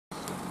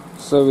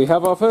So we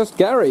have our first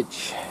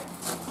garage.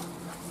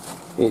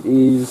 It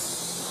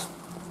is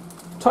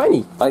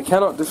tiny. I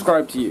cannot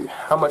describe to you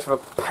how much of a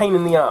pain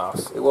in the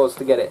arse it was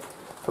to get it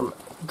from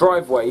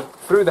driveway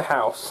through the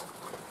house,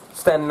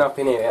 standing up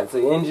in here. We had to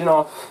take the engine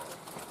off.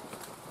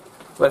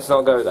 Let's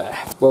not go there.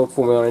 Well,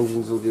 Formula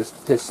engines will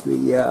just piss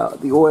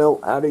the oil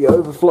out of your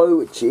overflow,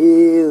 which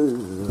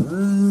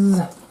is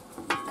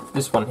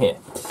this one here.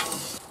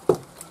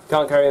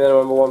 Can't carry the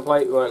number 1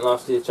 plate, we weren't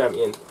last year's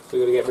champion, so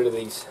we've got to get rid of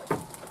these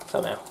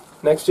somehow.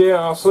 Next year,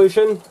 our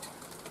solution,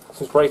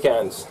 some spray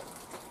cans.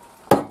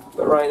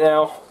 But right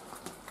now,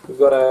 we've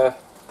got to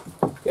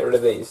get rid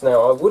of these.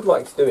 Now, I would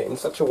like to do it in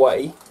such a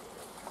way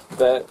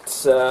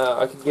that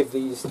I could give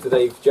these to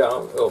Dave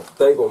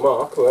or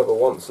Mark, whoever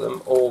wants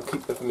them, or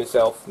keep them for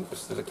myself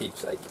just as a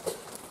keepsake.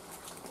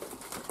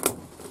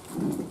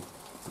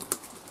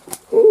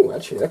 Oh,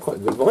 actually, they're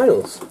quite good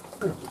vinyls.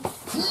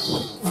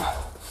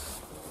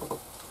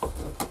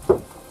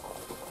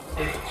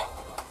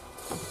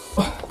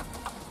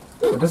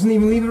 Oh, it doesn't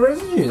even leave a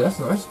residue, that's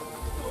nice.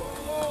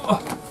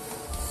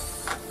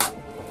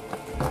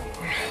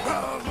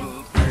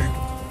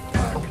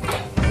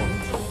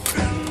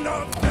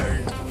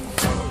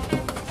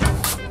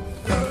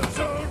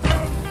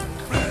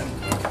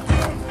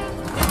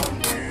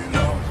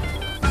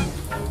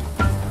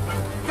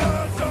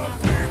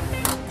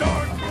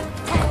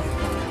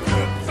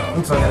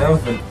 Looks like an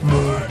elephant.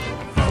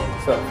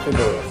 So I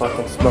figure if I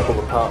can smuggle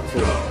the parts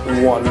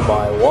in one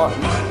by one.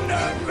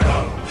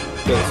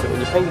 Okay, so when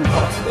you're painting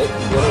plastic,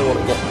 you don't want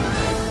to get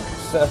the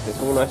surface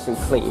all nice and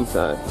clean.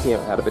 So here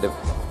I had a bit of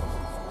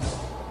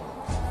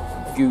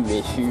goo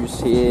issues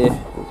here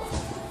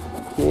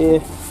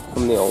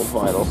from the old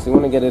vinyl. So you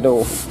want to get it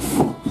all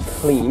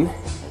clean,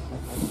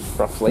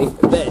 roughly.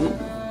 But then,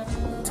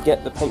 to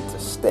get the paint to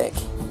stick,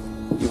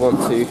 you want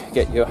to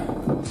get your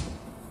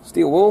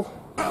steel wool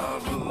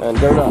and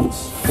go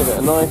nuts. Give it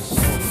a nice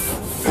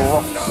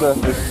rough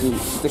surface to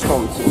stick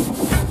onto.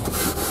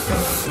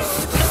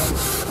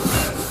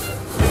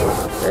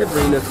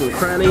 Every little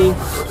cranny.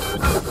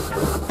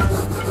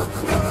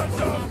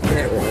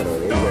 Get right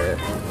on in there.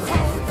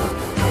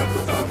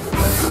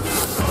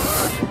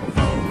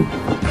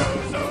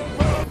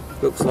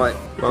 Looks like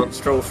Mark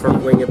Stroll's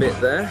front wing a bit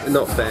there.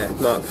 Not fair,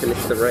 Mark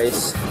finished the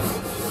race.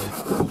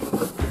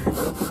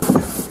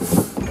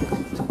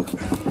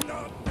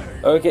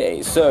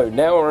 Okay, so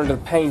now we're into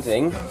the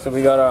painting. So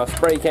we got our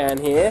spray can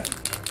here.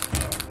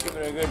 Give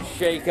it a good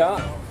shake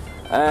up.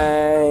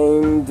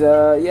 And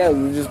yeah,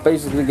 we'll just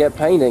basically get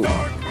painting.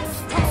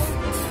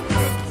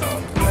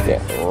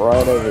 Get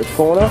right over the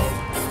corner.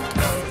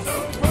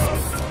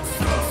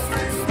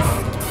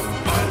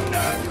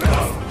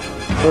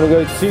 Don't want to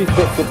go too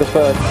thick with the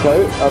first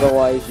coat,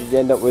 otherwise you'd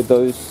end up with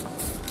those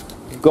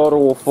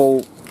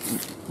god-awful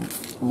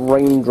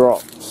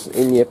raindrops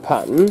in your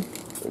pattern.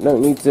 You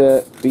don't need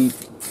to be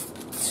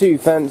too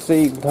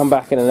fancy. You can come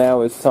back in an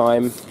hour's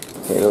time.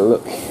 It'll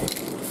look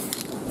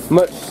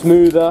much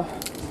smoother.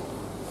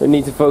 Don't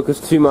need to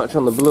focus too much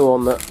on the blue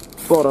on the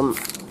bottom.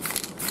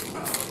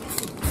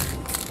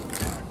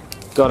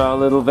 Got our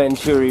little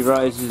Venturi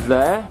risers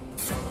there.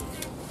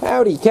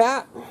 Howdy,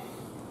 cat.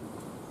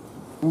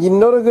 You're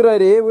not a good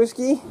idea,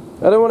 Whiskey.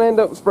 I don't want to end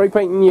up spray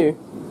painting you.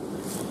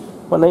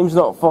 My name's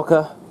not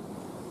Fokker.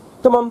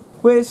 Come on,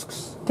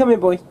 Whisks. Come here,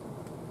 boy.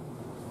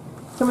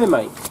 Come here,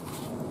 mate.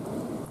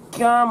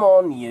 Come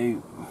on,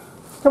 you.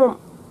 Come on.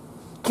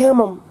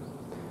 Come on.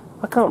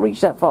 I can't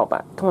reach that far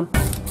back. Come on.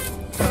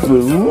 We're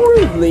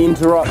rudely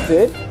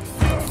interrupted.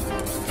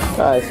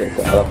 Ah, it's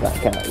okay. I love that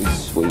cat.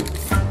 He's sweet.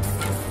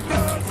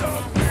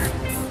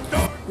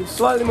 It's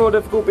slightly more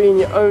difficult being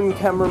your own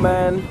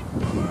cameraman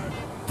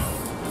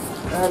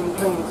and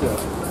painter.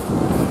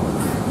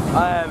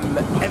 I am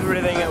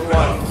everything at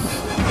once.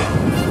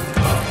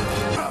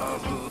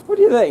 What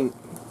do you think?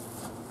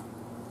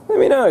 Let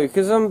me know,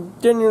 because I'm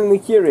genuinely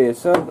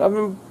curious. I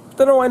don't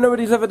know why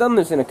nobody's ever done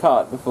this in a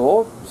kart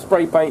before.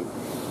 Spray paint.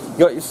 You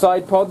got your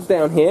side pods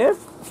down here.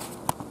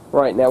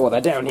 Right now, well,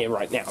 they're down here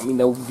right now. I mean,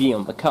 they'll be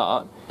on the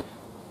kart.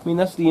 I mean,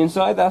 that's the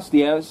inside, that's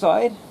the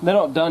outside. They're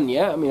not done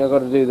yet. I mean, I've got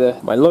to do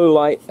my low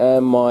light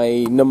and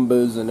my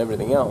numbers and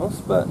everything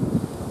else, but I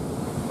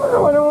don't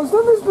know why no one's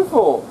done this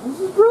before. This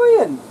is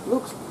brilliant.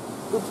 Looks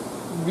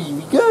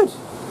really good.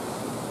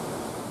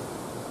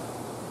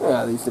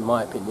 Yeah, at least in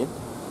my opinion.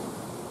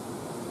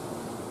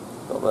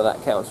 Not that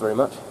that counts very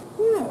much.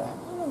 Yeah,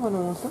 I don't know why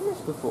no one's done this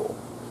before.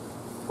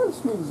 It kind of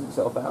smooths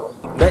itself out.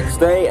 Next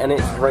day and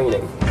it's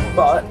raining,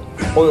 but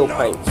oil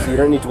paint, so you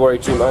don't need to worry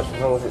too much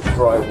as long as it's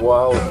dry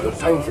while you're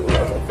painting,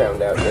 as I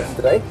found out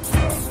yesterday.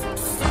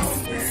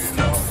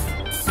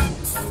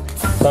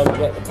 Time to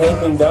get the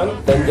taping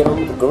done, then get on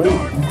with the green.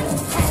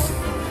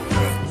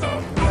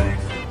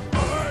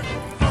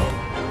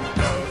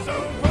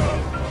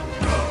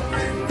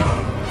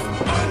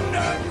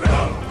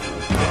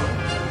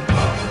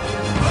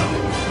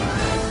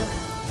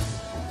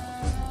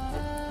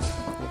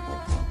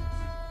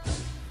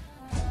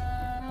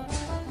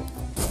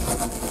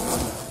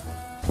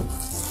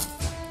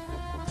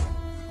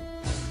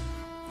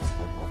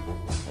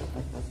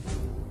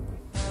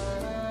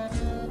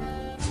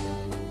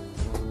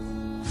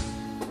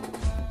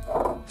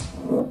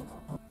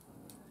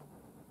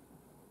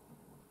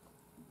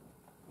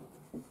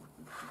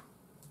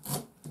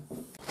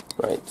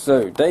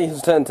 So day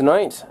has turned to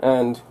night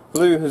and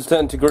blue has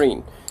turned to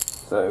green.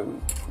 So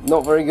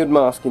not very good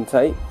masking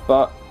tape,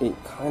 but it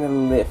kind of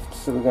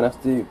lifts. So we're going to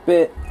have to do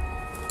bit,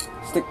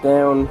 stick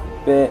down,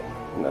 bit,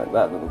 and like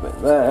that little bit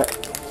there.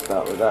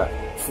 Start with that.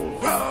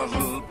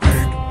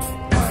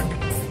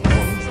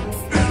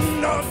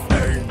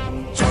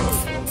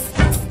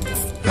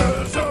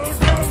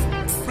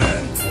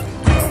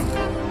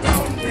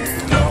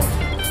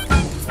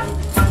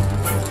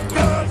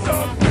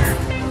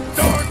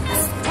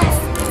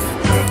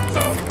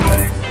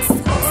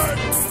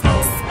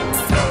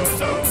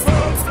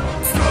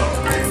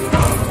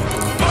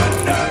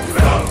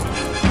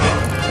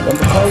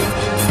 Number plate,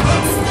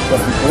 got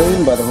to be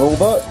green by the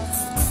robot.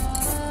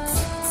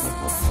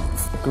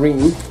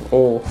 Green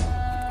or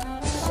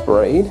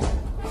sprayed.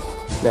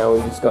 Now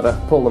we've just got to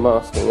pull the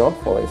masking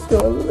off while it's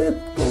still a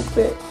little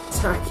bit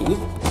tacky,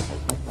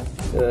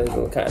 so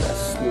it'll kind of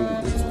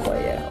smooth its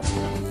play out.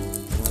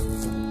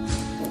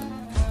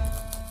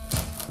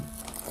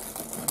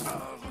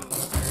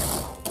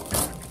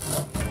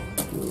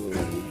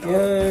 There we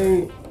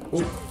go.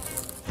 Ooh.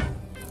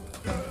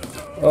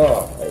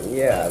 Oh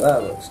yeah,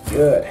 that looks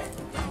good.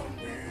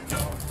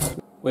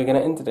 We're going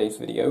to end today's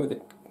video with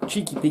a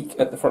cheeky peek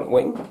at the front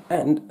wing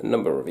and a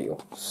number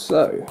reveal.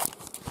 So,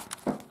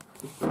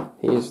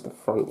 here's the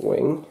front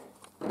wing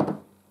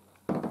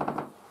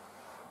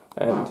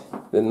and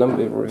the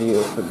number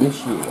reveal for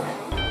this year.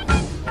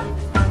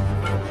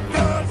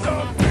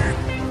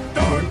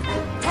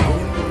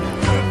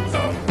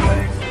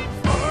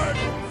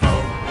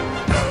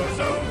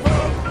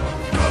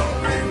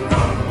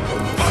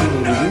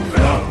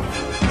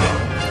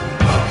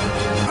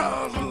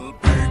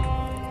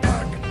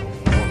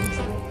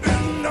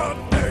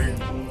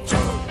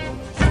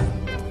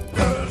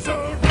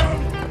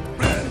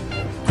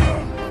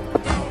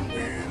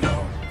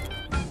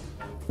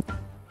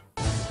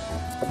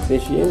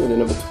 This year with the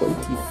number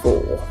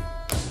 24.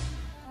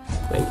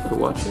 Thank you for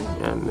watching,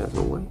 and as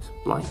always,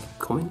 like,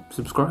 comment,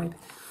 subscribe,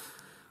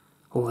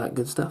 all that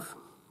good stuff.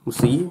 We'll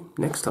see you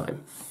next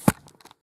time.